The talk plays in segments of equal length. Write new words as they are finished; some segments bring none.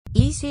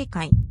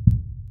Isekai.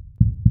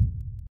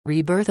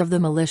 Rebirth of the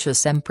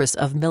Malicious Empress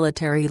of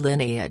Military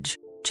Lineage,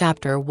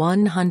 Chapter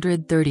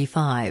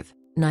 135,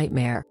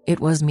 Nightmare. It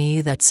was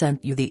me that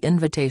sent you the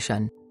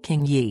invitation,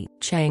 King Yi.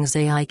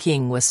 Changzai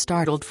King was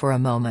startled for a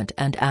moment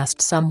and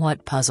asked,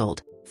 somewhat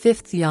puzzled,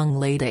 "Fifth young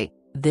lady,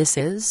 this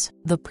is?"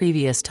 The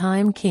previous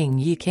time King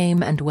Yi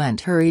came and went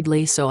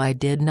hurriedly, so I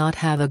did not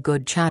have a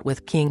good chat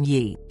with King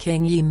Yi.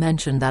 King Yi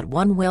mentioned that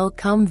one will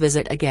come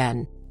visit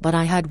again, but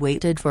I had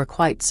waited for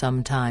quite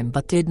some time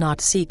but did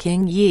not see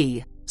King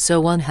Yi, so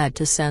one had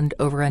to send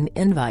over an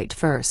invite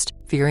first.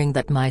 Fearing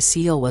that my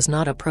seal was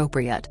not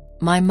appropriate,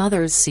 my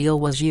mother's seal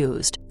was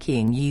used.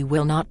 King Yi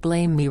will not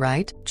blame me,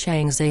 right?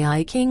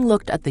 Changzai King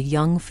looked at the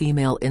young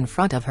female in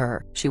front of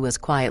her. She was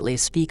quietly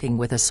speaking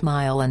with a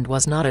smile and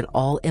was not at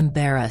all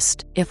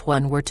embarrassed. If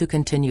one were to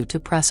continue to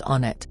press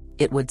on it,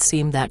 it would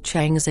seem that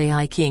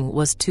Changzai King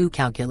was too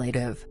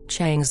calculative.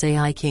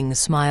 Changzai King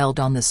smiled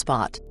on the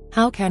spot.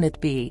 How can it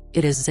be?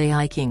 It is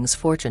Zai King's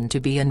fortune to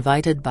be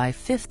invited by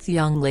fifth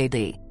young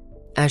lady.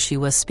 As she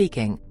was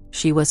speaking,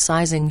 she was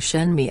sizing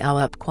Shen Miao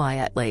up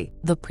quietly.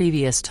 The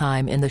previous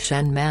time in the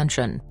Shen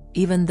mansion,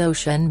 even though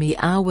Shen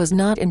Miao was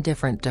not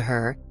indifferent to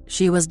her,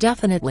 she was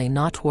definitely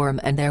not warm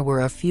and there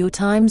were a few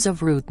times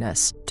of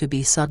rudeness. To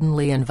be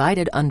suddenly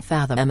invited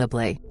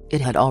unfathomably,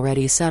 it had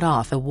already set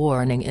off a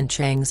warning in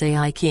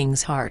Changzai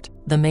King's heart.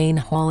 The main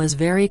hall is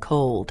very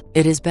cold.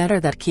 It is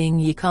better that King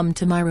Yi come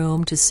to my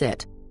room to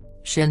sit.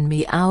 Shen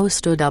Miao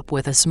stood up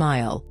with a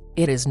smile.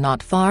 It is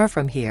not far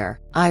from here.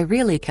 I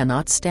really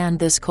cannot stand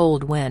this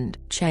cold wind.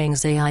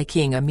 Changzai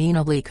King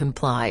amenably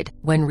complied.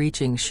 When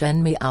reaching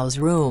Shen Miao's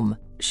room,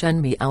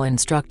 Shen Miao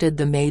instructed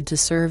the maid to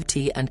serve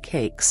tea and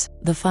cakes.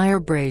 The fire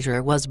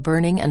brazier was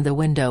burning and the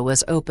window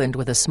was opened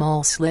with a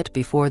small slit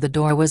before the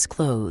door was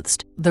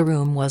closed. The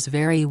room was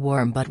very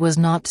warm but was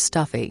not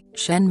stuffy.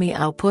 Shen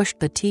Miao pushed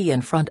the tea in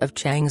front of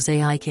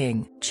Changzai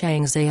King.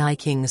 Changzai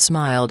King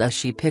smiled as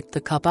she picked the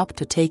cup up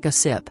to take a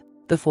sip,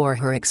 before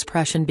her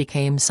expression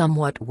became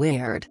somewhat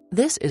weird.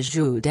 This is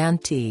Judan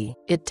tea.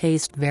 It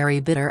tastes very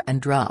bitter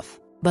and rough,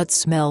 but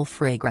smell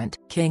fragrant.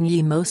 King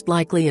Yi most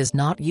likely is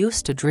not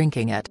used to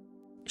drinking it,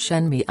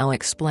 Shen Miao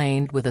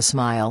explained with a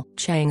smile.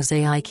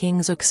 Changzai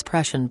King's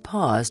expression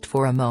paused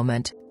for a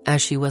moment,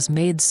 as she was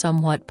made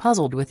somewhat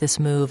puzzled with this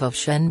move of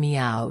Shen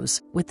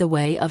Miao's. With the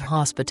way of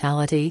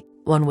hospitality,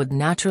 one would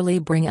naturally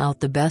bring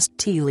out the best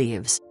tea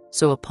leaves,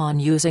 so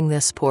upon using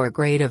this poor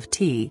grade of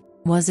tea,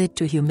 was it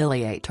to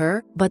humiliate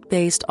her? But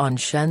based on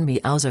Shen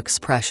Miao's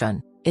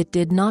expression, it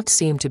did not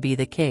seem to be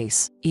the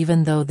case.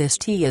 Even though this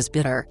tea is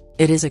bitter,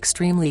 it is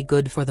extremely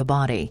good for the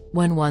body.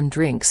 When one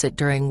drinks it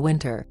during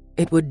winter,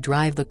 it would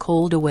drive the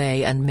cold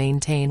away and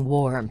maintain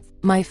warmth.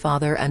 My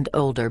father and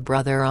older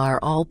brother are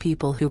all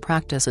people who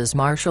practices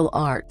martial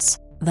arts,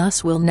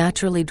 thus will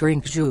naturally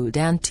drink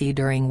Judan tea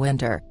during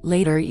winter.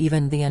 Later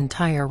even the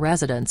entire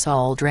residents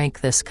all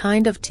drank this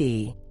kind of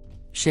tea.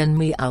 Shen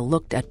Miao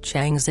looked at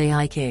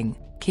Changzai King.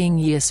 King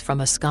Yi is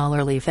from a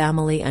scholarly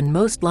family and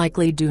most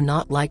likely do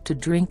not like to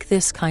drink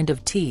this kind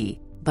of tea,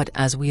 but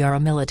as we are a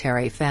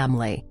military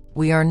family,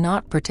 we are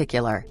not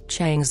particular.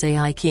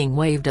 Changzai King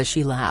waved as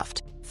she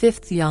laughed.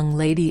 Fifth young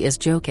lady is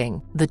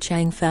joking. The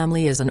Chang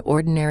family is an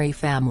ordinary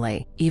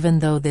family. Even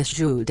though this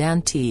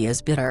Judan tea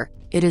is bitter,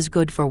 it is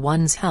good for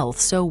one's health,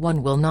 so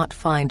one will not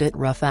find it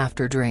rough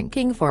after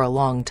drinking for a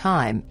long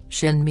time.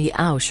 Shen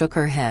Miao shook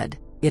her head.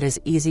 It is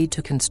easy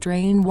to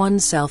constrain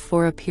oneself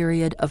for a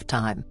period of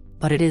time,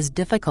 but it is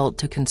difficult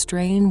to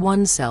constrain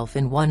oneself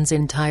in one's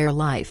entire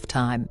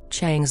lifetime.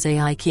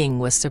 Changzai King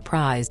was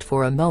surprised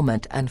for a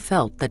moment and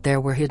felt that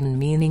there were hidden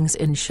meanings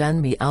in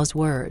Shen Miao's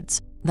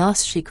words,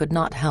 thus she could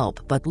not help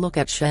but look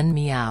at Shen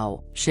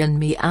Miao. Shen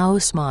Miao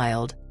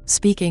smiled.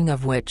 Speaking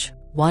of which,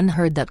 one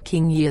heard that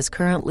King Yi is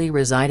currently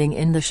residing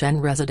in the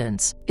Shen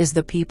residence. Is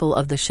the people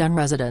of the Shen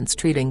residence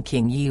treating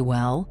King Yi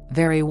well?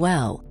 Very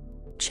well.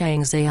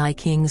 Changzai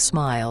King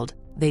smiled.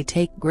 They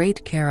take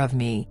great care of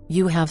me.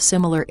 You have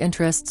similar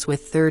interests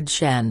with Third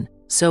Shen,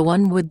 so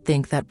one would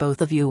think that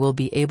both of you will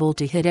be able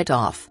to hit it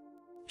off.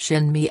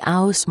 Shen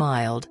Miao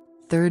smiled.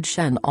 Third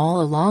Shen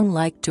all along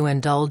liked to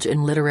indulge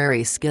in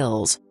literary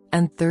skills,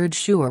 and Third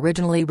Shu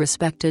originally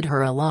respected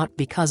her a lot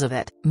because of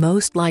it.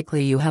 Most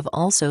likely you have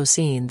also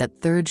seen that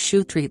Third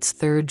Shu treats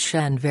Third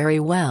Shen very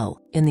well.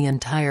 In the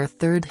entire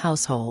third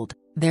household,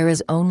 there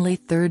is only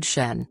Third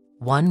Shen,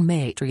 one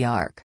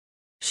matriarch.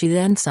 She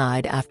then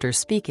sighed after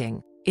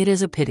speaking. It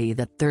is a pity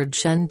that Third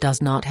Shen does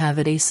not have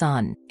a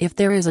son. If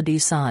there is a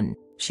son,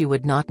 she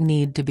would not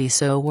need to be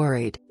so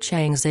worried.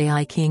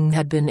 Changzai King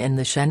had been in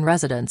the Shen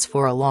residence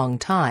for a long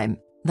time,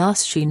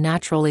 thus she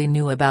naturally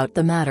knew about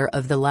the matter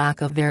of the lack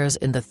of heirs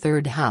in the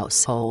third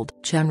household.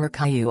 Chen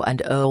Rikayu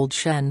and old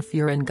Shen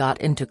Furin got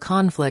into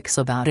conflicts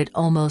about it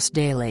almost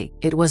daily.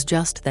 It was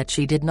just that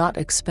she did not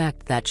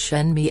expect that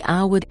Shen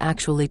Miao would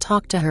actually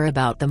talk to her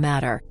about the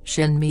matter.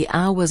 Shen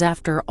Miao was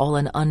after all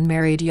an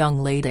unmarried young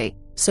lady,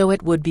 so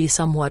it would be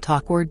somewhat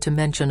awkward to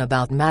mention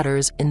about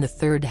matters in the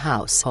third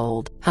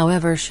household.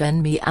 However,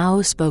 Shen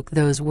Miao spoke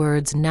those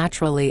words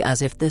naturally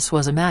as if this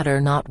was a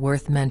matter not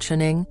worth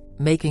mentioning,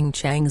 making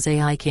Chang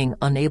Zai King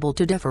unable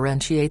to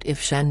differentiate if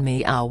Shen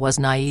Miao was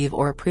naive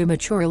or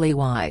prematurely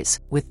wise.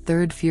 With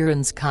third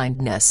Furin's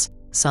kindness,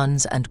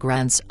 sons and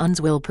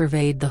grandsons will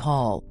pervade the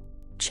hall.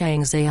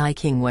 Chang Zai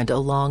King went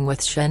along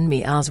with Shen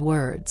Miao's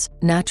words.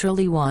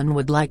 Naturally, one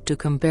would like to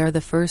compare the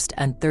first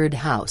and third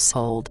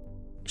household.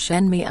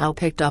 Shen Miao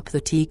picked up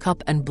the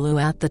teacup and blew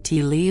at the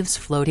tea leaves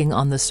floating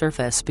on the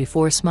surface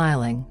before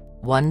smiling.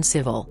 One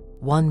civil,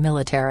 one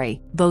military.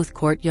 Both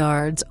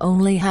courtyards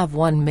only have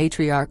one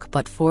matriarch,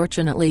 but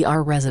fortunately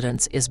our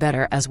residence is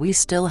better as we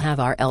still have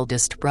our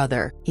eldest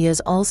brother. He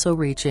is also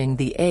reaching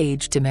the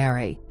age to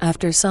marry.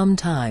 After some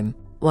time,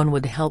 one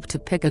would help to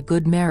pick a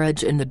good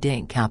marriage in the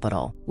Ding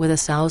capital. With a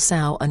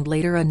Cao and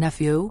later a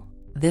nephew,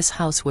 this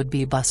house would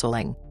be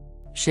bustling.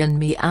 Shen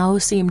Miao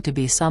seemed to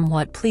be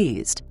somewhat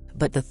pleased,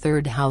 but the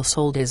third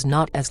household is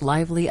not as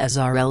lively as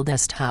our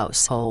eldest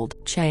household.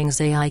 Chang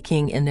Zai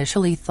King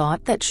initially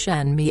thought that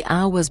Shen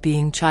Miao was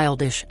being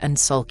childish and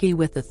sulky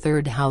with the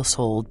third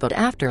household, but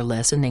after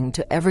listening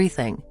to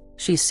everything,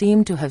 she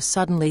seemed to have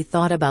suddenly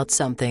thought about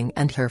something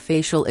and her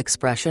facial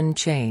expression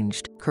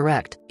changed.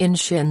 Correct. In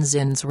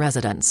Shinzin's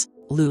residence,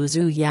 Lu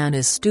Zuyan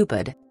is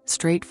stupid,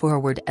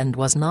 straightforward and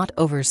was not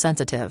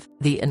oversensitive.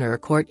 The inner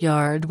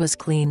courtyard was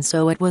clean,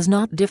 so it was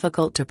not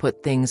difficult to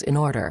put things in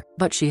order.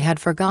 But she had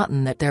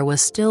forgotten that there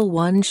was still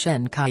one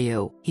Shen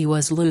Kaiyu. He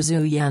was Lu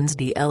Zuyan's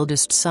the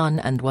eldest son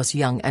and was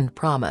young and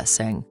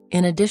promising.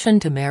 In addition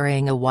to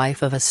marrying a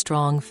wife of a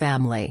strong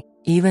family,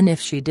 even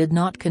if she did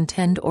not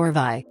contend or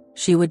vie,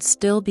 she would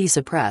still be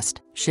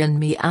suppressed. Shen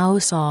Miao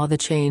saw the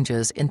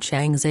changes in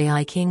Chang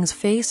Zai King's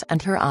face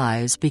and her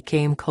eyes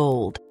became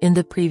cold. In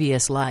the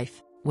previous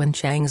life, when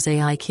Chang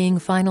Zai King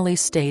finally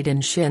stayed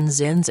in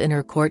Shinzin's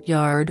inner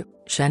courtyard,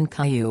 Shen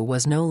Kaiyu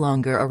was no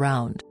longer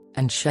around,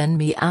 and Shen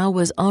Miao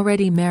was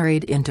already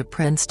married into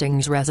Prince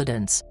Ding's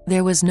residence.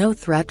 There was no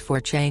threat for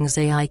Chang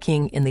Zai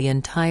King in the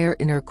entire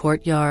inner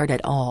courtyard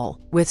at all.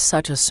 With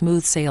such a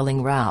smooth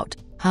sailing route,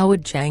 how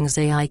would Chang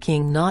Zai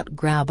King not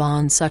grab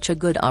on such a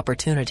good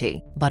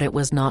opportunity? But it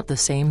was not the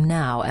same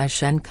now, as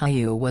Shen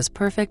Kaiyu was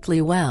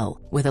perfectly well.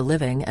 With a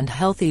living and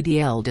healthy the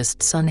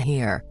eldest son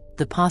here,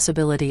 the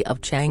possibility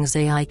of Chang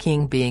Zai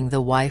King being the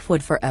wife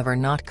would forever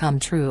not come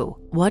true.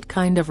 What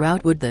kind of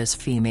route would this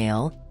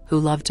female, who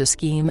loved to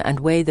scheme and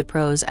weigh the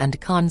pros and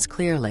cons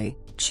clearly,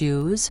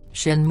 choose?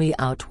 Shen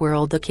Miao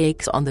twirled the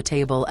cakes on the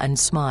table and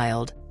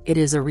smiled. It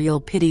is a real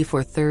pity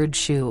for Third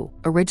Shu.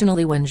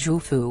 Originally, when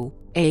Zhu Fu,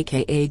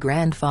 aka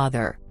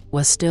grandfather,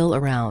 was still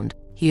around,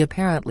 he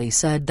apparently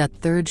said that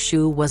Third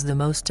Shu was the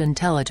most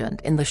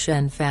intelligent in the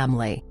Shen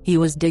family. He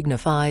was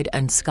dignified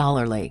and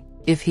scholarly.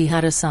 If he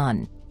had a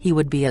son, he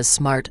would be as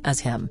smart as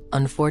him.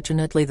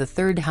 Unfortunately, the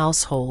third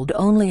household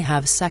only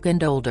have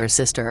second older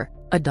sister,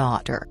 a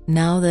daughter.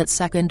 Now that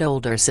second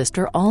older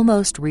sister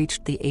almost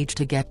reached the age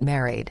to get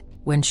married,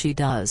 when she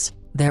does,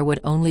 there would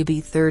only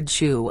be Third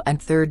Shu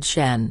and Third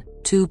Shen,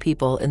 two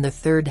people in the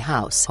third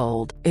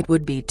household. It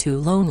would be too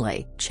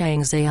lonely.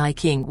 Chang Zai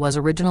King was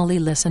originally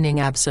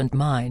listening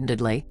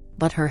absent-mindedly,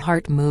 but her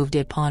heart moved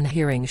upon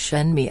hearing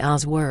Shen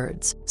Miao's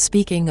words.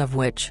 Speaking of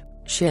which,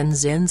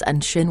 Shinzin's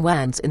and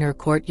Xinwan's inner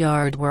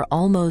courtyard were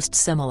almost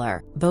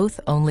similar. Both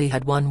only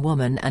had one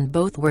woman and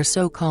both were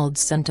so-called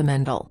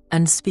sentimental.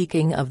 And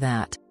speaking of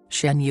that,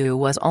 Shen Yu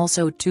was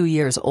also 2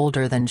 years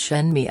older than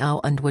Shen Miao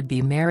and would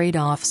be married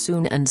off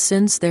soon, and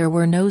since there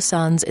were no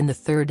sons in the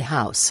third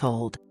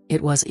household,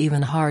 it was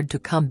even hard to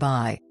come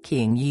by.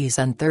 King Yi's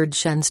and Third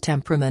Shen's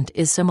temperament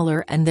is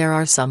similar and there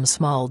are some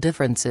small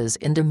differences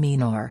in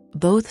demeanor.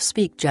 Both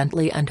speak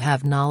gently and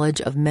have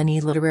knowledge of many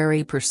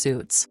literary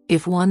pursuits.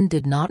 If one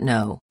did not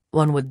know,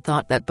 one would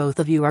thought that both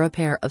of you are a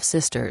pair of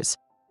sisters.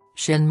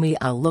 Shen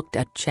Miao looked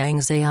at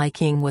Chang Zai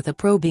King with a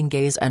probing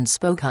gaze and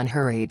spoke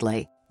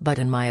unhurriedly, but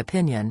in my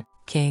opinion,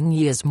 King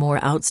Yi is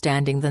more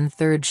outstanding than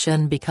Third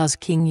Shen because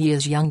King Yi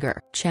is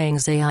younger. Chang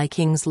Zai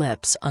King's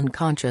lips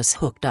unconscious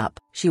hooked up.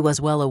 She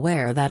was well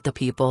aware that the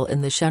people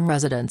in the Shen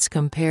residence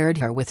compared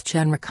her with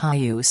Chen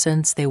Rikaiyu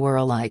since they were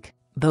alike,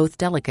 both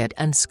delicate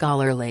and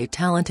scholarly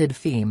talented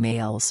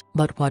females.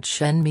 But what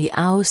Shen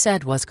Miao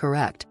said was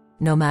correct.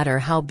 No matter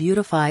how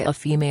beautiful a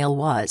female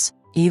was,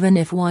 even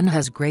if one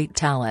has great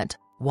talent,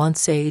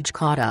 once age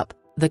caught up,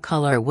 the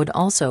color would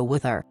also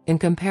wither. In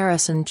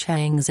comparison,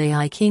 Chang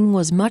Zai King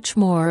was much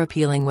more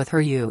appealing with her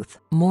youth.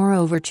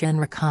 Moreover, Chen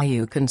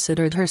Rikaiyu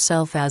considered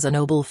herself as a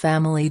noble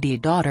family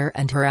daughter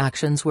and her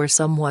actions were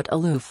somewhat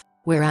aloof,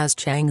 whereas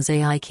Chang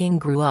Zai King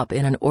grew up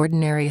in an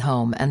ordinary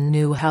home and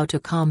knew how to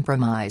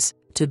compromise,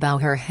 to bow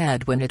her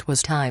head when it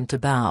was time to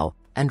bow,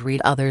 and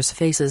read others'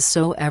 faces,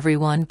 so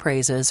everyone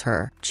praises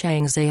her.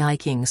 Chang Zai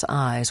King's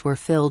eyes were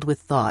filled with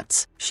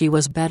thoughts. She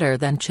was better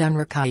than Chen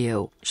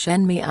Rikaiyu.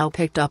 Shen Miao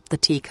picked up the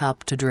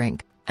teacup to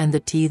drink, and the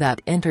tea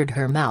that entered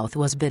her mouth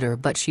was bitter,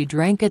 but she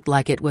drank it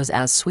like it was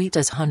as sweet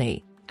as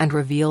honey, and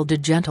revealed a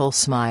gentle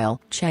smile.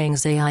 Chang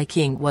Zai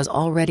King was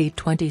already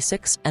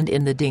 26 and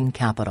in the Ding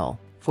capital.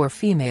 For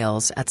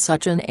females at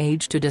such an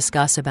age to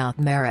discuss about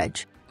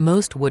marriage,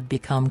 most would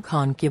become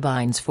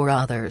concubines for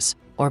others,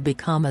 or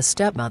become a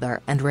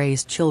stepmother and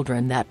raise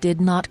children that did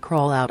not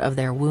crawl out of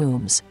their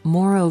wombs.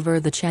 Moreover,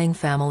 the Chang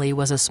family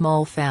was a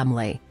small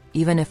family.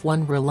 Even if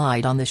one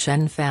relied on the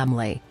Shan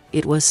family,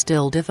 it was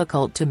still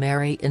difficult to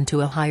marry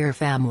into a higher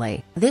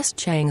family. This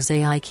Chang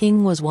Zai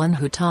king was one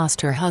who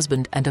tossed her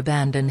husband and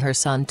abandoned her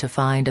son to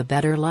find a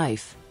better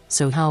life.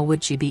 So how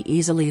would she be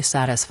easily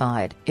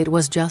satisfied? It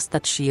was just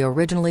that she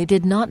originally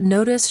did not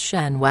notice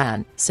Shan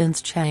Wan.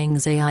 Since Chang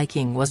Zai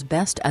king was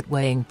best at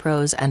weighing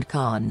pros and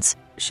cons,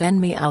 Shen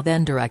Miao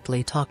then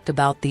directly talked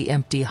about the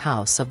empty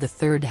house of the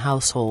third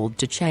household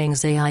to Chang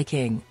Zai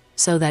king,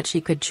 so that she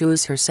could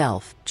choose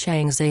herself.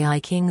 Chang Zai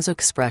king's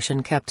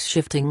expression kept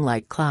shifting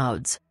like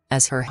clouds,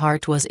 as her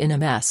heart was in a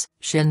mess.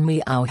 Shen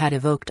Miao had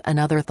evoked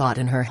another thought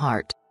in her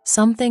heart,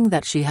 something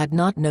that she had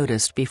not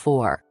noticed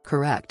before.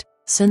 Correct.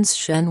 Since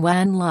Shen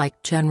Wan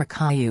liked Chen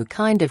Rikayu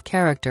kind of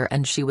character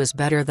and she was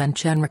better than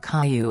Chen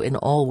Rikayu in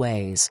all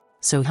ways,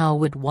 so how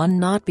would one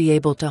not be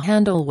able to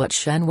handle what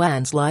Shen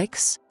Wan's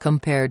likes?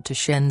 Compared to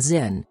Shen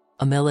Xin,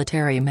 a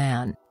military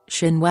man,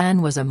 Shen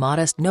Wan was a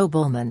modest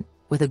nobleman,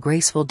 with a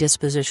graceful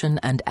disposition,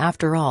 and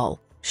after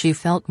all, she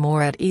felt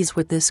more at ease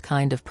with this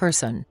kind of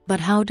person. But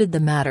how did the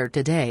matter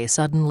today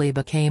suddenly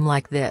became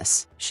like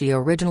this? She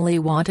originally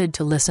wanted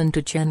to listen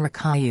to Chen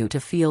Rikayu to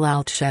feel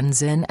out Shen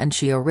Xin, and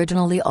she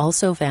originally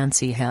also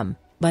fancy him.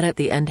 But at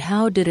the end,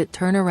 how did it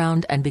turn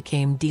around and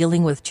became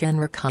dealing with Chen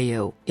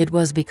Rikayu? It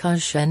was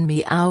because Shen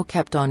Miao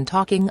kept on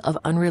talking of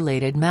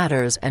unrelated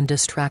matters and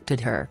distracted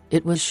her.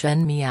 It was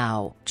Shen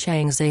Miao.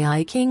 Chang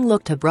Zai king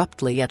looked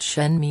abruptly at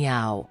Shen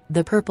Miao.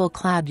 The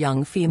purple-clad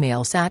young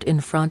female sat in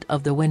front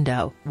of the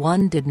window.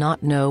 One did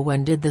not know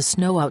when did the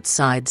snow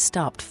outside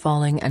stopped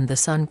falling and the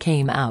sun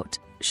came out,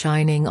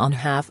 shining on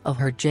half of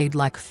her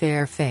jade-like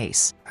fair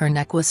face. Her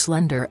neck was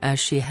slender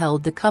as she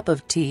held the cup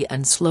of tea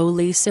and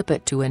slowly sipped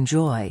it to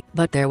enjoy.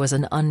 But there was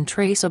an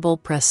untraceable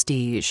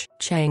prestige.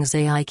 Chang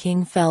Zai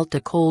king felt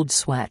a cold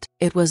sweat.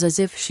 It was as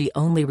if she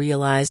only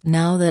realized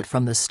now that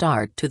from the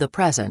start to the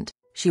present,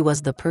 she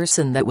was the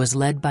person that was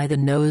led by the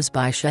nose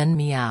by Shen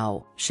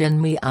Miao.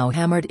 Shen Miao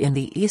hammered in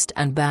the east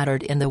and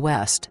battered in the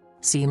west,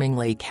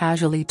 seemingly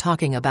casually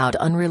talking about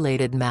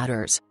unrelated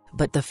matters.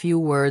 But the few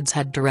words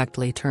had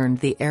directly turned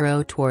the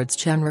arrow towards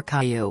Chen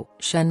Rikayu.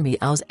 Shen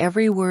Miao's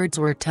every words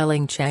were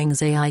telling Chang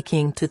Zai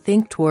king to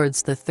think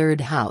towards the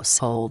third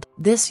household.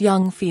 This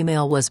young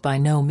female was by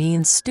no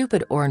means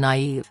stupid or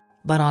naive,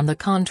 but on the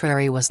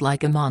contrary was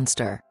like a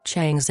monster.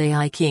 Chang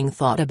Zai king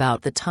thought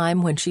about the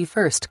time when she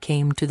first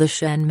came to the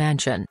Shen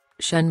mansion.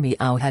 Shen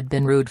Miao had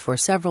been rude for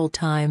several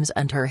times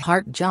and her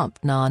heart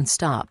jumped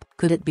non-stop.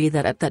 Could it be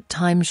that at that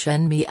time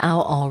Shen Miao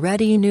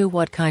already knew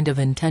what kind of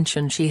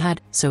intention she had?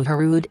 So her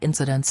rude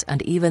incidents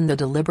and even the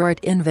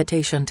deliberate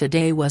invitation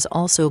today was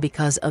also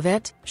because of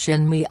it?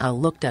 Shen Miao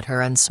looked at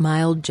her and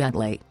smiled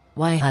gently.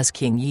 Why has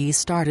King Yi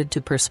started to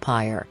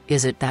perspire?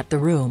 Is it that the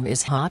room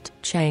is hot?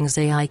 Chang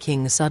Zai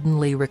king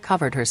suddenly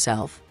recovered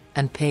herself,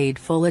 and paid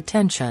full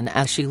attention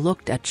as she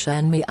looked at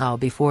Shen Miao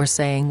before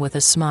saying with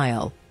a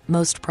smile,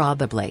 "Most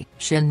probably."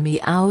 Shen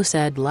Miao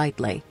said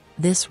lightly,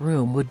 "This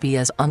room would be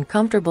as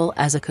uncomfortable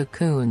as a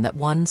cocoon that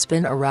one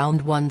spin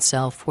around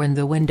oneself when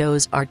the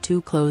windows are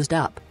too closed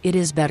up. It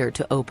is better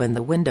to open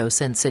the window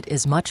since it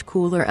is much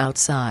cooler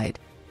outside."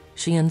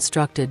 She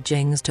instructed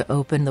Jings to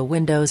open the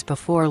windows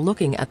before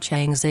looking at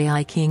Chang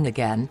Zai king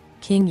again.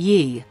 "King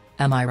Yi,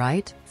 am I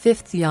right?"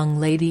 "Fifth young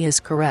lady is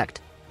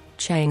correct."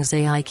 Chang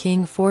Zai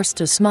king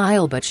forced a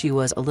smile, but she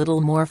was a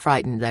little more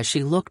frightened as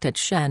she looked at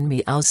Shen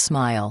Miao's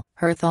smile.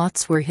 Her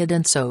thoughts were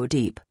hidden so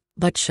deep,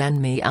 but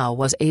Shen Miao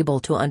was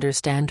able to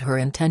understand her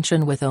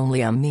intention with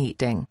only a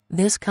meeting.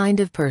 This kind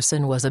of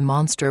person was a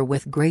monster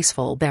with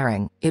graceful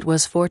bearing. It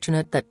was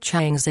fortunate that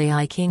Chang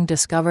Zai king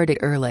discovered it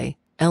early,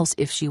 else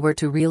if she were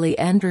to really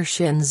enter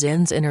Shen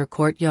Xin's inner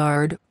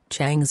courtyard,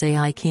 Chang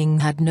Zai king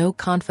had no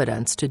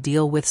confidence to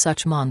deal with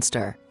such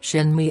monster.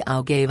 Shen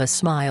Miao gave a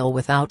smile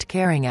without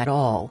caring at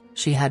all.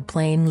 She had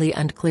plainly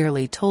and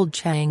clearly told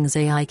Chang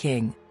Zai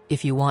king,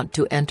 "If you want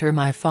to enter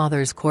my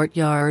father's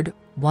courtyard,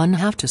 one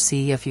have to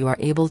see if you are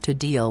able to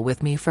deal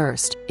with me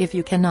first. If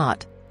you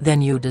cannot,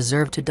 then you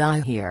deserve to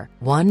die here."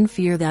 One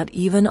fear that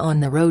even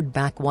on the road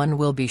back one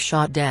will be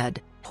shot dead,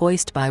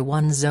 hoist by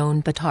one's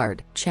own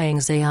petard. Chang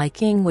Zai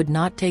king would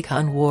not take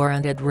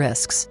unwarranted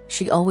risks.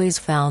 She always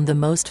found the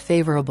most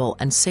favorable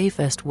and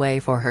safest way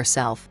for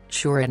herself.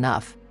 Sure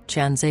enough,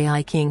 Chang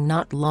Zai king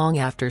not long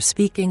after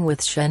speaking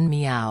with Shen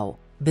Miao,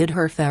 bid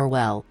her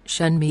farewell.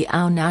 Shen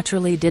Miao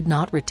naturally did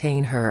not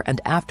retain her, and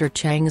after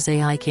Chang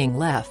Zai king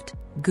left,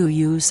 Gu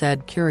Yu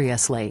said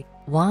curiously,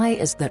 "Why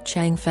is that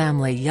Chang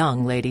family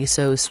young lady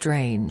so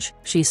strange?"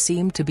 She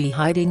seemed to be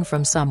hiding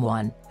from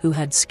someone who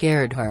had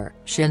scared her.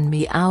 Shen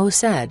Miao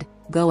said,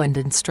 "Go and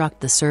instruct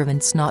the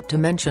servants not to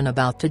mention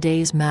about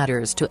today's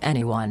matters to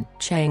anyone."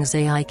 Chang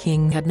Zai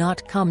king had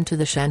not come to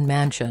the Shen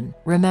mansion.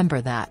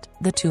 Remember that.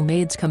 The two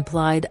maids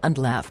complied and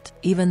left.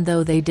 Even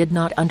though they did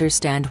not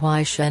understand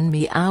why Shen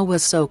Miao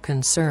was so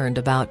concerned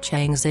about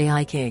Chang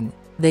Zai king,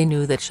 They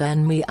knew that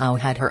Shen Miao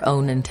had her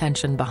own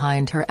intention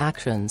behind her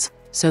actions,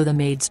 so the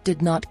maids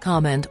did not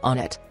comment on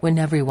it. When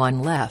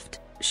everyone left,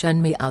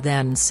 Shen Miao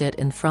then sat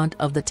in front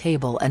of the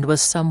table and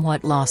was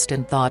somewhat lost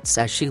in thoughts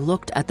as she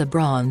looked at the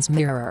bronze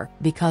mirror.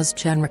 Because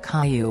Chen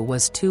Rikyu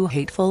was too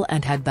hateful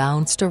and had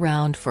bounced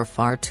around for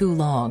far too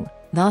long,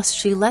 thus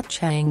she let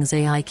Chang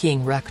Zai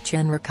King wreck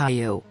Chen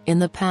Rikyu. In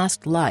the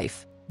past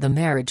life, the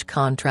marriage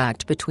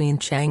contract between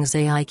Chang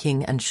Zai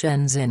King and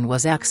Shen Xin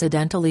was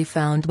accidentally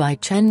found by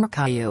Chen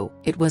Rikyu.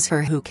 It was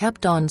her who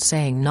kept on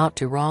saying not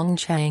to wrong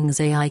Chang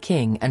Zai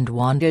King and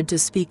wanted to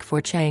speak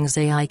for Chang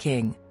Zai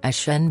King. As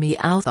Shen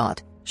Miao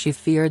thought, she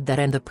feared that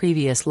in the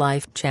previous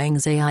life Chang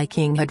Zai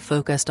King had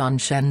focused on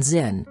Shen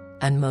Xin,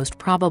 and most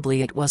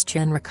probably it was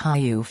Chen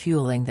Rikyu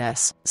fueling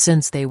this.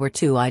 Since they were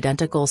two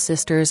identical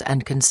sisters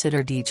and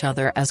considered each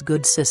other as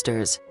good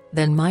sisters,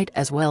 then might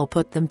as well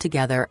put them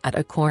together at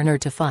a corner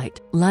to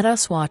fight. Let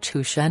us watch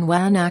who Shen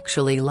Wan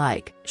actually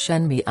like.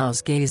 Shen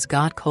Miao's gaze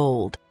got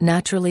cold.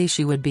 Naturally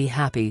she would be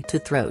happy to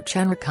throw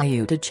Chen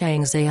Rikyu to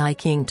Chang Zai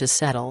King to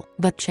settle,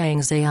 but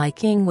Chang Zai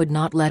King would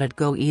not let it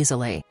go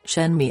easily.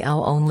 Shen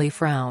Miao only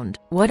frowned.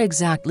 What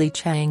exactly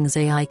Chang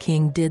Zai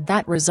King did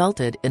that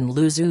resulted in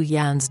Lu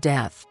Zuyan's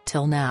death?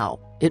 Till now,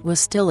 it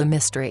was still a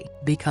mystery.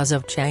 Because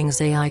of Chang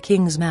Zai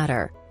King's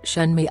matter,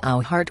 Shen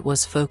Miao's heart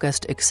was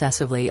focused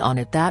excessively on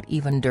it, that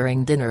even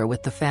during dinner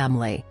with the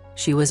family,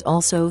 she was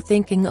also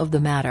thinking of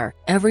the matter.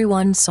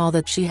 Everyone saw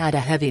that she had a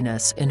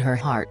heaviness in her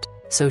heart,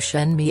 so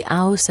Shen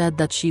Miao said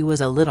that she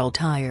was a little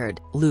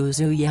tired. Lu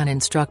Zuyan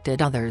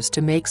instructed others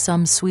to make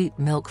some sweet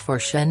milk for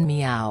Shen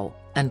Miao,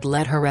 and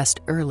let her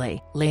rest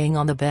early. Laying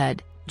on the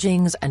bed,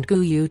 Jings and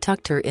Guyu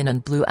tucked her in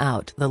and blew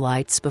out the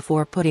lights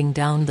before putting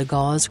down the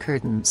gauze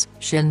curtains.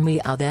 Shen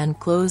Miao then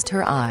closed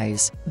her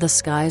eyes. The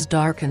skies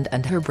darkened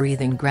and her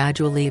breathing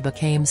gradually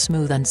became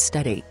smooth and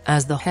steady.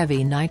 As the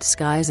heavy night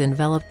skies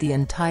enveloped the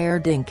entire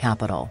Ding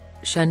capital,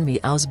 Shen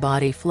Miao's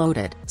body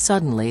floated.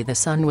 Suddenly the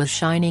sun was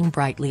shining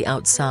brightly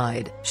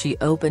outside. She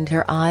opened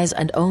her eyes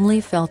and only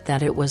felt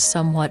that it was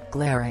somewhat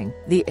glaring.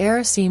 The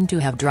air seemed to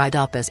have dried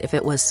up as if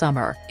it was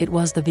summer. It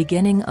was the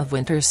beginning of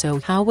winter, so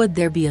how would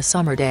there be a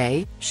summer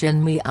day?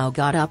 Shen Miao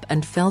got up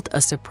and felt a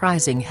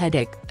surprising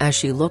headache. As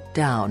she looked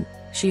down,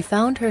 she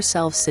found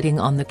herself sitting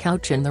on the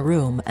couch in the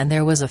room, and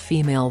there was a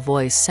female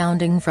voice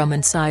sounding from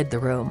inside the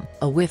room.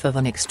 A whiff of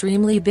an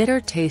extremely bitter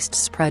taste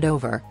spread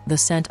over. The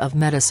scent of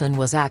medicine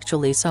was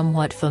actually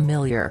somewhat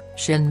familiar.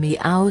 Shen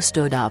Miao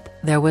stood up.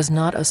 There was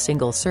not a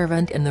single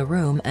servant in the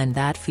room, and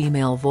that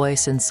female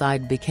voice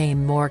inside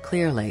became more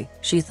clearly.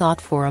 She thought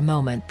for a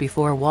moment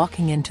before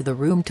walking into the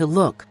room to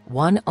look.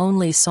 One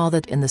only saw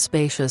that in the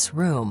spacious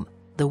room,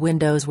 the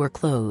windows were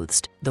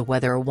closed. The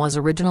weather was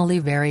originally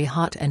very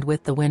hot, and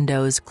with the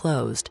windows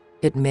closed,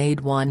 it made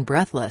one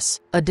breathless.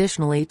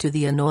 Additionally to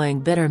the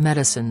annoying bitter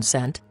medicine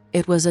scent,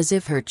 it was as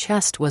if her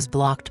chest was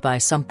blocked by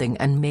something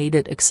and made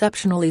it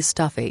exceptionally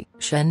stuffy.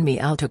 Shen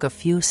Miao took a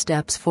few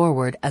steps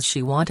forward as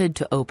she wanted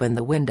to open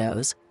the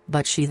windows,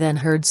 but she then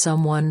heard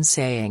someone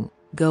saying,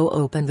 "Go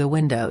open the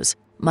windows.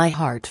 My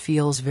heart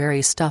feels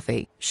very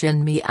stuffy."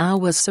 Shen Miao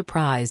was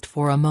surprised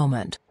for a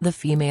moment. The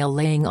female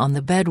laying on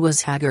the bed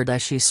was haggard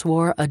as she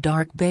wore a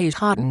dark beige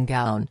cotton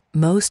gown.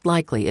 Most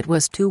likely it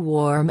was too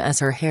warm as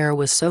her hair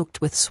was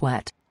soaked with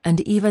sweat, and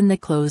even the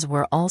clothes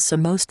were also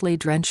mostly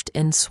drenched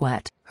in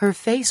sweat. Her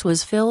face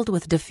was filled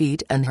with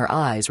defeat and her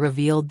eyes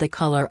revealed the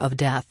color of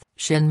death.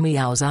 Shen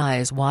Miao's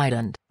eyes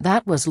widened.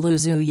 That was Lu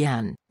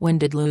Zuyan. When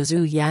did Lu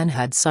Zuyan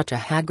had such a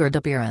haggard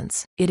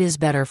appearance? It is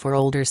better for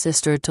older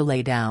sister to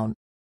lay down.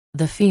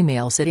 The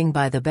female sitting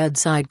by the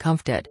bedside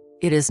comforted.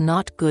 It is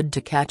not good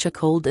to catch a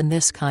cold in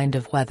this kind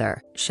of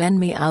weather. Shen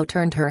Miao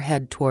turned her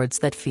head towards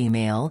that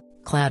female,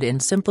 clad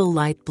in simple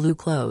light blue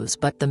clothes,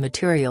 but the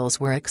materials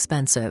were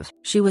expensive.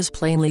 She was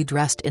plainly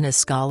dressed in a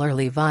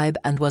scholarly vibe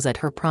and was at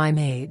her prime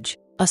age,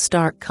 a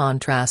stark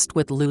contrast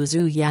with Lu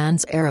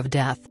Zuyan's air of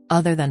death.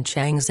 Other than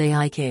Chang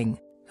Zai King,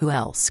 who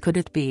else could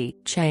it be?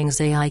 Chang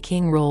Zai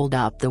King rolled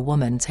up the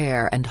woman's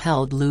hair and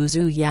held Lu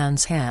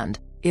Zuyan's hand.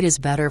 "It is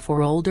better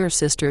for older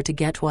sister to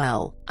get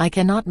well. I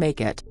cannot make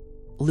it."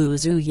 Lu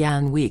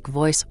Zuyan's weak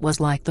voice was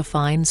like the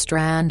fine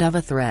strand of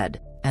a thread,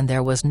 and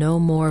there was no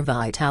more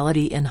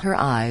vitality in her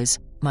eyes.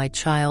 "My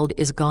child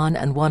is gone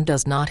and one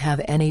does not have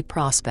any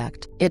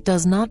prospect. It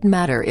does not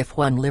matter if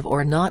one live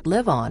or not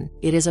live on.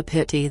 It is a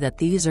pity that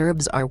these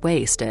herbs are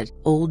wasted."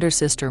 Older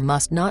sister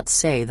must not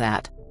say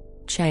that.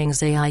 Chang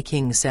Zai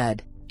King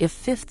said, "If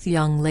fifth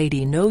young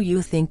lady know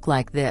you think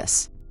like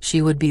this,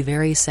 she would be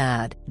very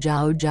sad."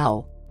 "Zhao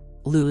Zhao."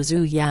 Lu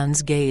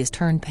Zuyan's gaze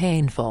turned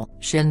painful.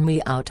 Shen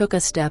Miao took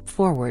a step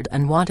forward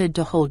and wanted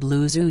to hold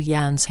Lu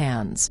Zuyan's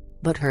hands,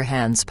 but her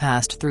hands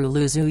passed through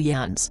Lu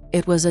Zuyan's.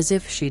 It was as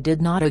if she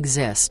did not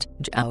exist.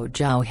 "Zhao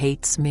Zhao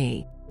hates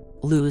me."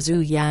 Lu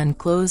Zuyan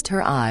closed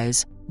her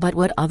eyes. "But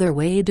what other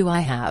way do I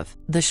have?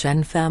 The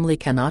Shen family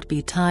cannot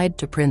be tied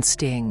to Prince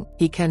Ding.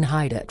 He can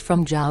hide it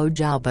from Zhao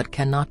Zhao but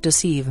cannot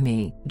deceive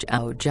me.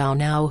 Zhao Zhao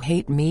now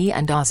hate me,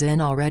 and Azin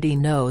already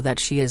know that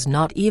she is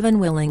not even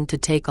willing to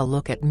take a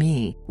look at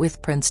me.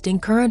 With Prince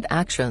Ding's current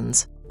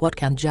actions, What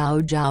can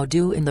Zhao Zhao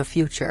do in the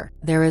future?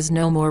 There is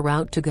no more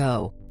route to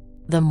go.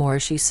 The more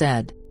she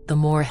said, the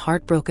more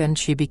heartbroken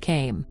she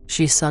became.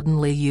 She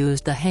suddenly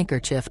used the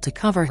handkerchief to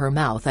cover her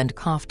mouth and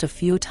coughed a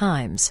few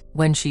times.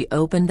 When she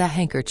opened the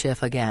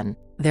handkerchief again,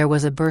 there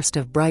was a burst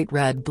of bright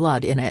red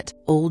blood in it.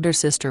 Older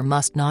sister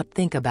must not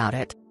think about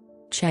it.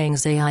 Chang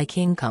Zai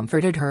King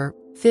comforted her.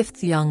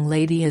 Fifth young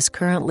lady is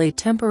currently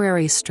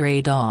temporarily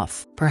strayed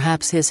off.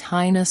 Perhaps His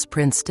Highness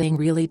Prince Ting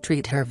really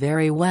treat her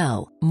very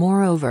well.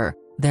 Moreover,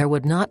 there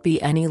would not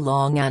be any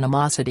long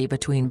animosity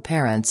between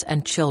parents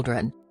and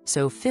children,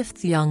 so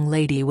fifth young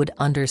lady would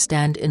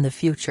understand in the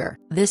future.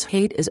 This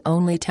hate is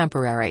only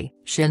temporary.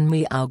 Shen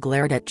Miao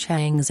glared at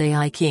Chang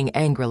Zai King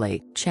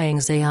angrily.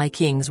 Chang Zai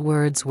King's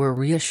words were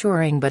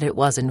reassuring, but it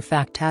was in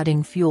fact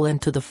adding fuel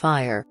into the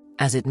fire,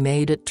 as it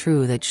made it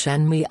true that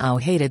Shen Miao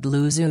hated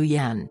Lu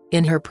Zuyan.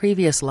 In her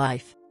previous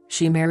life,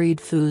 she married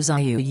Fu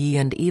Ziyu,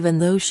 and even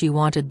though she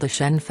wanted the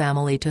Shen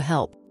family to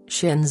help,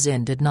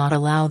 Shenzhen did not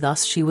allow,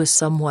 thus she was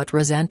somewhat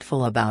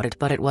resentful about it,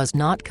 but it was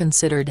not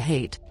considered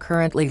hate.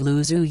 Currently Lu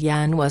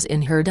Zuyan was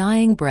in her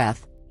dying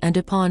breath, and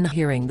upon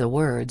hearing the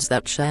words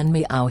that Shen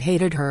Miao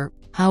hated her,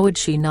 how would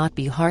she not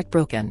be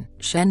heartbroken?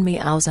 Shen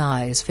Miao's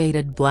eyes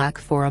faded black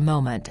for a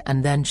moment,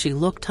 and then she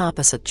looked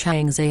opposite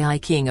Chang Zai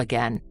King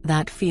again.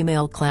 That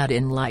female clad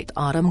in light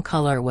autumn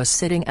color was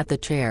sitting at the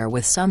chair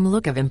with some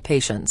look of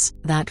impatience.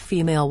 That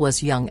female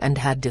was young and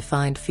had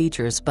defined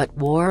features but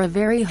wore a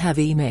very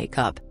heavy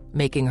makeup,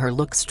 making her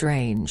look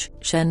strange.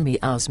 Shen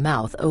Miao's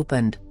mouth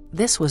opened.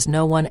 This was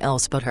no one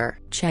else but her.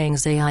 Chang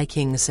Zai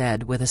King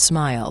said with a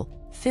smile,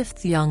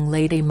 "Fifth young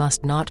lady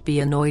must not be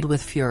annoyed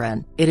with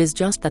Furen. It is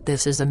just that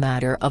this is a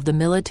matter of the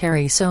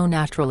military, so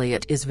naturally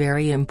it is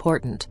very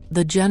important.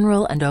 The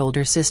general and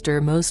older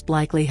sister most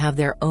likely have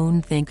their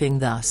own thinking,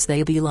 thus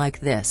they be like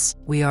this.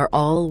 We are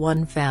all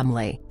one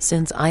family.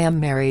 Since I am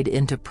married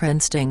into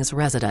Prince Ting's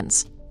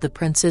residence, the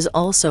prince is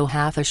also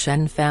half a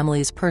Shen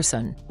family's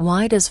person.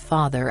 Why does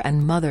father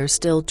and mother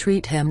still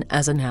treat him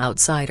as an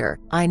outsider?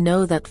 I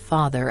know that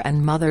father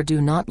and mother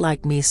do not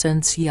like me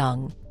since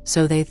young,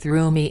 so they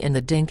threw me in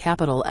the Ding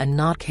capital and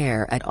not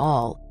care at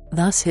all.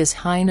 Thus His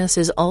Highness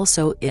is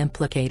also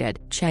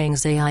implicated." Chang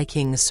Zai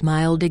King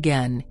smiled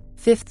again.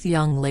 "Fifth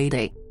young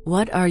lady,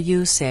 what are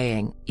you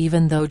saying?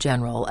 Even though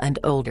general and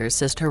older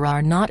sister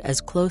are not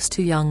as close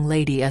to young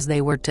lady as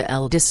they were to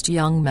eldest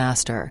young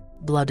master,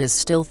 blood is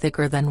still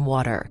thicker than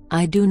water."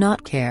 "I do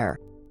not care."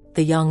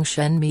 The young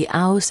Shen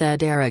Miao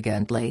said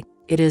arrogantly.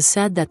 "It is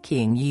said that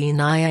King Yi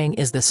Niang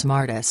is the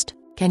smartest.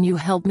 Can you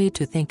help me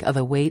to think of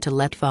a way to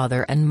let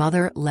father and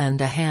mother lend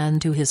a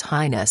hand to His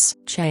Highness?"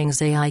 Chang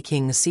Zai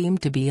King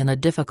seemed to be in a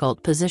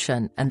difficult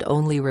position and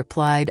only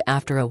replied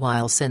after a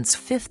while, "Since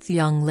fifth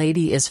young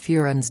lady is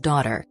Furen's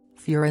daughter,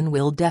 Furen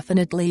will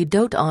definitely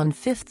dote on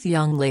fifth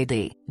young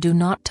lady. Do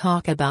not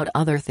talk about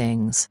other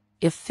things.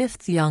 If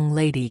fifth young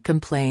lady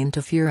complain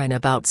to Furen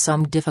about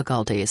some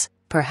difficulties,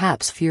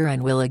 perhaps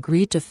Furen will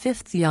agree to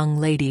fifth young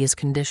lady's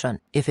condition.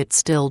 If it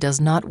still does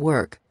not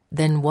work,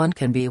 then one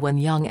can be when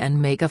young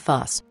and make a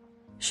fuss,"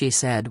 she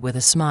said with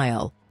a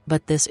smile,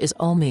 "but this is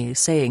only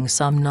saying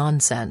some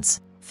nonsense.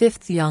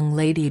 Fifth young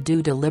lady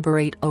do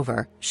deliberate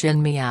over."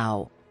 Shen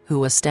Miao, who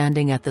was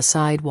standing at the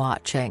side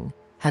watching,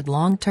 had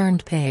long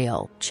turned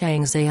pale.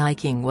 Chang Zai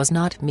King was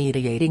not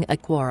mediating a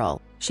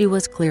quarrel, she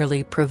was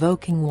clearly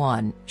provoking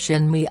one.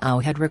 Shen Miao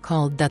had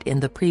recalled that in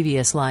the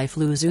previous life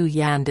Lu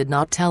Zuyan did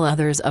not tell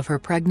others of her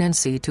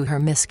pregnancy to her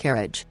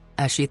miscarriage,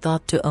 as she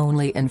thought to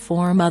only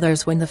inform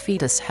others when the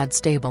fetus had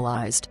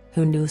stabilized.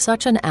 Who knew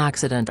such an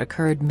accident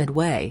occurred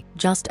midway?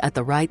 Just at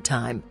the right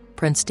time,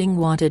 Prince Ting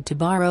wanted to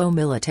borrow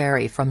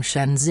military from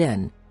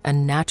Shenzhen,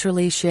 and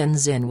naturally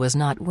Shenzhen was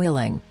not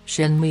willing.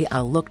 Shen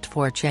Miao looked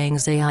for Chang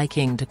Zai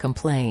King to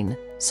complain,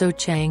 so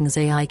Chang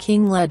Zai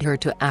King led her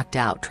to act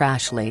out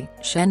trashly.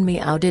 Shen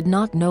Miao did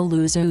not know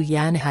Lu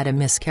Zuyan had a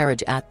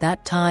miscarriage at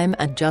that time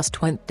and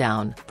just went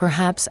down.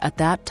 Perhaps at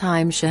that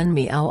time Shen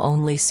Miao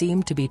only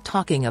seemed to be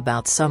talking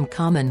about some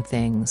common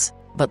things,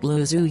 but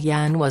Lu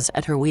Zuyan was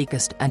at her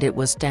weakest and it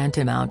was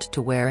tantamount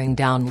to wearing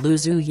down Lu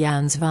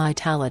Zuyan's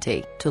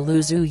vitality. To Lu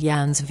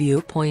Zuyan's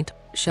viewpoint,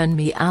 Shen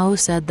Miao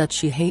said that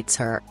she hates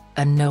her,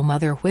 and no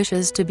mother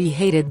wishes to be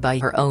hated by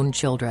her own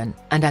children.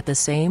 And at the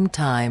same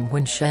time,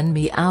 when Shen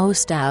Miao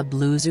stabbed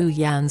Lu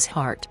Zuyan's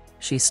heart,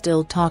 she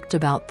still talked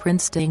about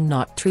Prince Ting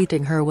not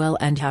treating her well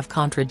and have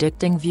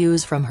contradicting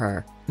views from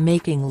her,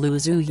 making Lu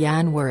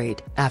Zuyan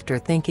worried. After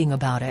thinking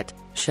about it,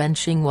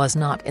 Shenxing was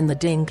not in the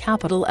Ding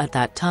capital at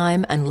that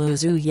time and Lu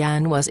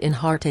Zuyan was in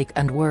heartache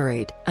and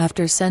worried.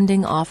 After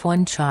sending off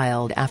one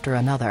child after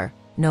another,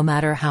 no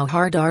matter how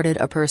hard-hearted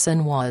a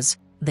person was,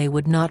 they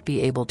would not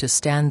be able to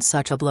stand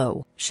such a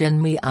blow.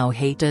 Shen Miao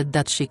hated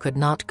that she could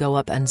not go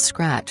up and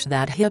scratch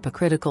that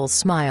hypocritical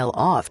smile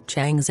off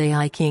Chang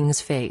Zai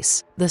King's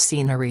face. The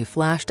scenery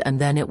flashed and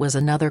then it was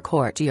another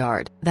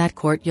courtyard. That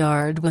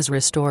courtyard was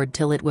restored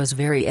till it was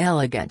very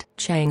elegant.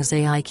 Chang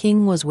Zai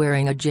King was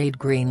wearing a jade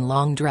green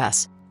long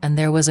dress, and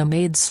there was a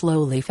maid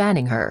slowly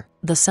fanning her.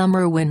 The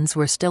summer winds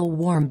were still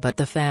warm but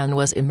the fan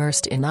was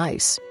immersed in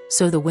ice,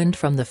 so the wind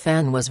from the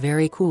fan was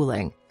very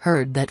cooling.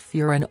 heard that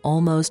Furin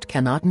almost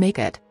cannot make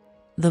it.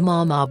 The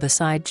mama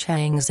beside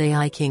Chang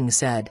Zai King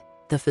said,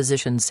 the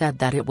physician said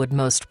that it would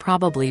most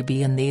probably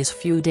be in these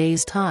few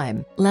days'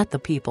 time. Let the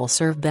people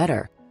serve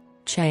better.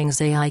 Chang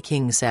Zai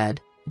King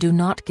said, do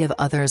not give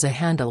others a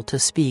handle to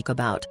speak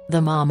about.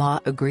 The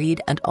mama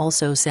agreed and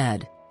also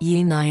said,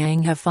 Yi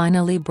Niang have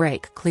finally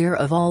break clear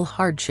of all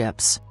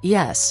hardships.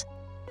 Yes.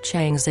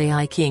 Chang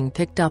Zai King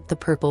picked up the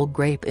purple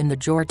grape in the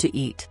jar to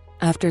eat.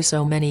 After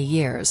so many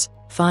years,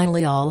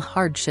 finally all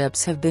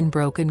hardships have been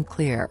broken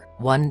clear.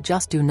 One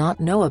just do not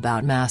know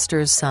about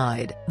master's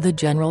side. The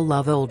general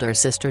love older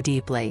sister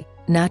deeply,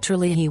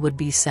 naturally he would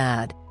be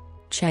sad.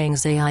 Chang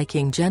Zai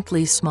King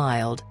gently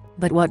smiled,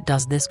 but what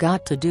does this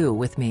got to do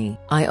with me?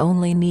 I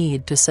only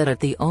need to sit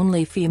at the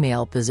only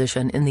female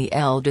position in the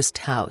eldest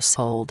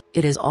household.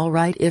 It is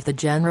alright if the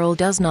general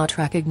does not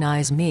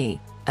recognize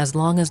me, as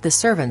long as the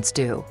servants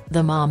do.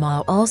 The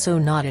mama also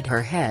nodded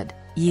her head.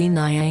 Yi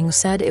Niang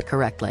said it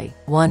correctly.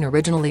 One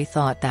originally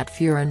thought that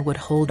Furin would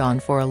hold on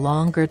for a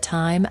longer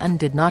time and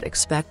did not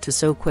expect to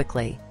so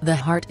quickly. The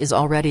heart is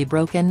already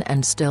broken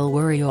and still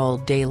worry all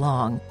day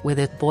long. With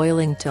it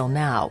boiling till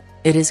now,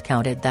 it is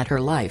counted that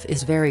her life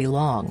is very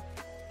long.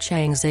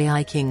 Chang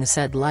Zai King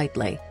said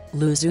lightly,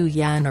 Lu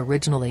Zuyan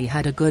originally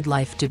had a good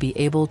life to be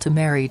able to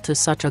marry to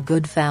such a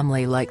good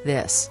family like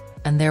this,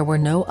 and there were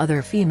no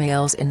other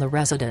females in the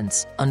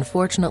residence.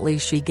 Unfortunately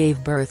she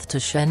gave birth to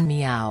Shen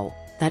Miao,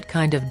 that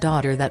kind of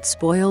daughter that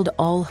spoiled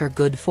all her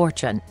good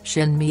fortune.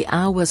 Shen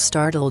Miao was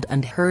startled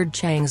and heard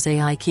Chang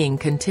Zai King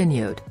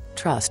continued,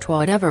 trust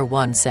whatever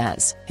one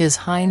says. His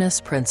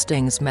Highness Prince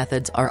Ding's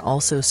methods are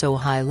also so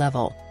high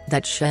level,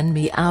 that Shen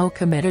Miao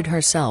committed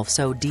herself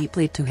so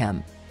deeply to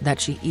him, that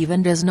she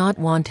even does not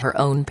want her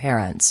own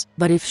parents.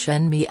 But if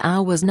Shen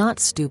Miao was not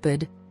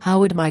stupid, how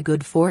would my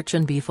good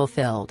fortune be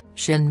fulfilled?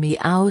 Shen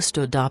Miao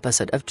stood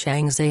opposite of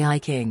Chang Zai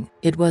King.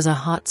 It was a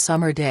hot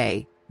summer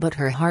day, but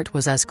her heart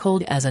was as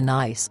cold as an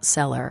ice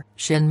cellar.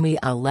 Shen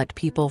Miao let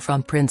people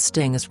from Prince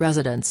Ding's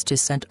residence to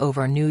send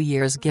over New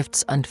Year's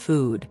gifts and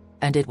food,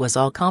 and it was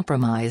all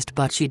compromised,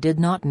 but she did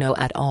not know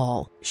at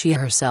all. She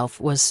herself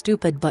was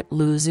stupid, but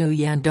Lu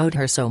Zuyan owed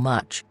her so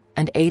much,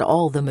 and ate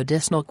all the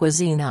medicinal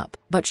cuisine up.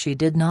 But she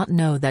did not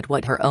know that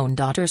what her own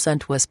daughter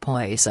sent was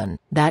poison.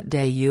 That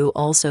day you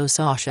also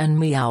saw Shen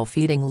Miao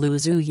feeding Lu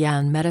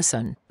Zuyan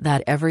medicine,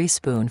 that every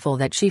spoonful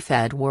that she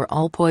fed were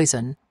all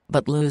poison,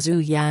 but Lu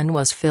Zuyan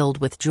was filled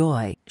with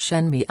joy.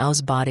 Shen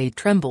Miao's body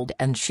trembled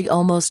and she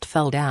almost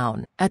fell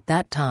down. At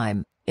that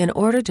time, in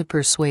order to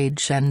persuade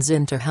Shen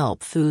Zin to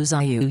help Fu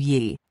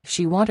Ziyu,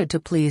 she wanted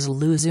to please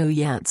Lu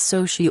Zuyan,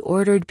 so she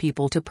ordered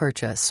people to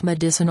purchase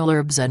medicinal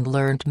herbs and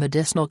learned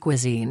medicinal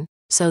cuisine,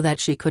 so that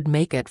she could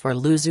make it for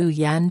Lu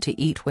Zuyan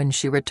to eat when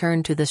she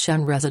returned to the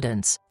Shen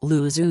residence.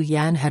 Lu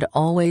Zuyan had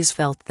always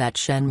felt that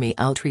Shen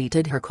Miao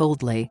treated her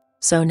coldly,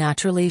 so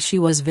naturally she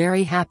was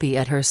very happy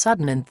at her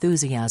sudden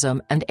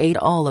enthusiasm and ate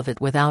all of it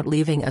without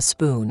leaving a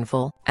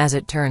spoonful. As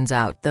it turns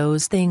out,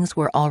 those things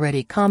were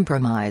already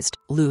compromised.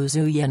 Lu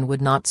Zuyan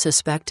would not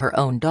suspect her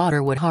own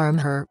daughter would harm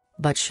her,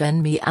 but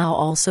Shen Miao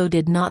also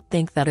did not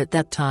think that at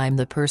that time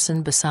the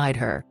person beside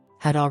her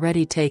had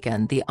already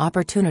taken the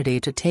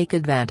opportunity to take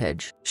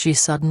advantage. She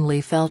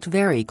suddenly felt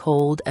very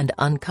cold and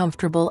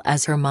uncomfortable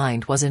as her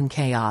mind was in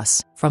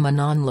chaos. From a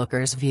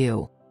non-looker's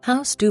view,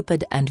 how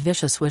stupid and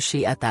vicious was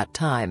she at that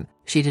time?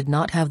 She did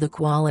not have the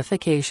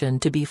qualification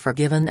to be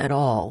forgiven at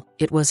all.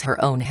 It was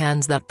her own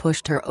hands that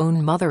pushed her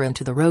own mother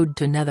into the road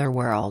to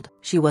Netherworld.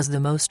 She was the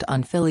most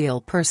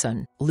unfilial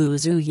person. Lu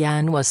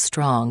Zuyan was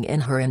strong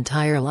in her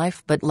entire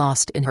life but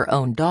lost in her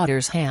own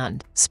daughter's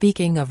hand.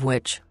 Speaking of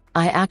which,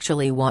 I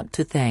actually want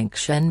to thank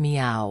Shen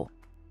Miao.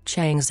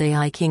 Chang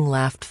Zai King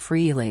laughed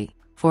freely,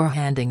 for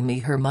handing me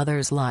her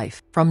mother's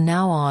life. From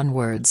now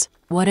onwards,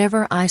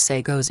 whatever I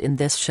say goes in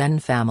this Shen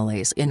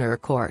family's inner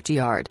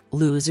courtyard.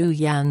 Lu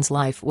Zuyan's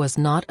life was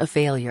not a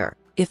failure.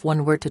 If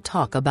one were to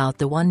talk about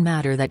the one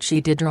matter that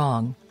she did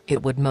wrong,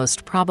 it would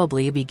most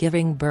probably be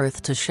giving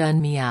birth to Shen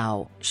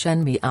Miao.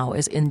 Shen Miao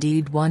is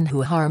indeed one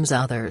who harms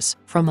others.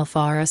 From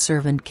afar a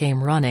servant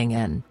came running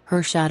in.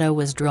 Her shadow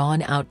was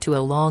drawn out to a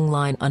long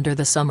line under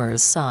the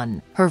summer's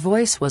sun. Her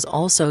voice was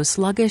also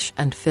sluggish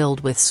and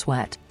filled with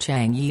sweat.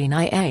 Chang Yi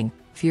Niang,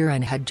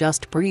 Furin had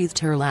just breathed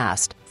her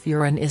last.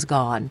 Furin is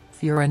gone,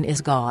 Furin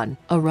is gone.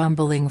 A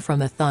rumbling from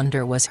the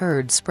thunder was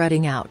heard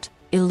spreading out,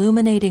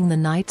 illuminating the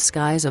night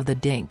skies of the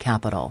Ding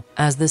capital.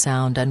 As the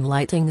sound and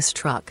lighting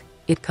struck,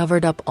 it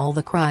covered up all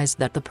the cries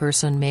that the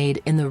person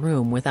made in the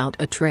room without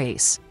a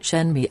trace.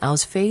 Shen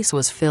Miao's face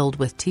was filled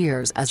with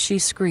tears as she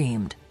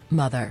screamed,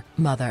 "Mother,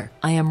 mother,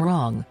 I am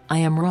wrong, I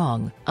am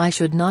wrong. I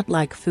should not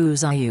like Fu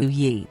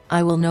Ziyu.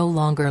 I will no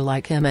longer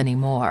like him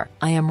anymore.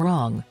 I am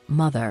wrong,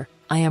 mother,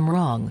 I am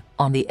wrong."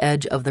 On the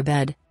edge of the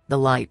bed, the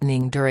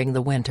lightning during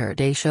the winter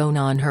day shone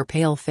on her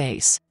pale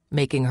face,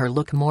 making her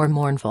look more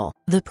mournful.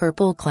 The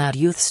purple-clad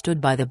youth stood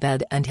by the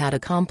bed and had a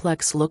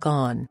complex look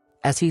on,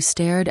 as he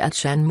stared at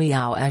Shen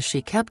Miao as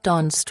she kept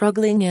on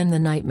struggling in the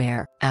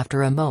nightmare.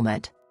 After a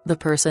moment, the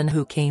person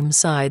who came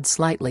sighed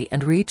slightly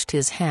and reached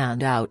his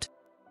hand out,